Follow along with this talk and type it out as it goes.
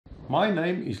My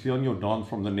name is Leon Jordan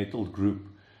from the Nettled Group.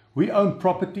 We own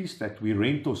properties that we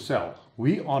rent or sell.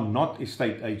 We are not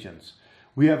estate agents.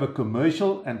 We have a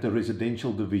commercial and a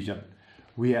residential division.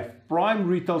 We have prime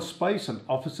retail space and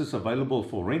offices available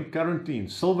for rent currently in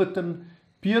Silverton,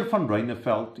 Pier van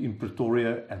Ryneveld in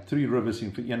Pretoria and Three Rivers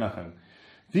in Vereeniging.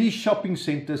 These shopping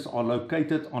centres are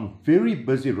located on very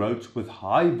busy roads with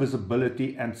high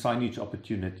visibility and signage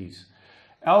opportunities.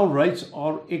 Our rates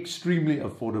are extremely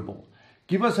affordable.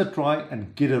 Give us a try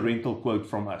and get a rental quote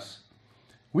from us.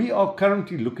 We are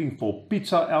currently looking for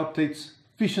pizza outlets,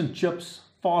 fish and chips,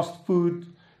 fast food,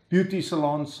 beauty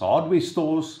salons, hardware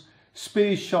stores,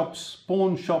 spare shops,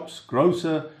 pawn shops,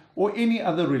 grocer, or any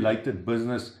other related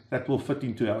business that will fit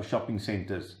into our shopping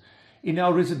centres. In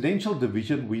our residential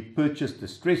division, we purchase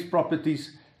distressed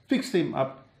properties, fix them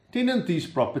up, tenant these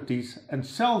properties, and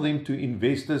sell them to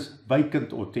investors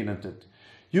vacant or tenanted.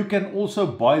 You can also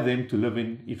buy them to live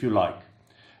in if you like.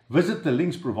 Visit the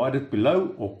links provided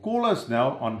below or call us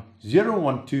now on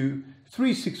 012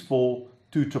 364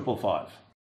 2555.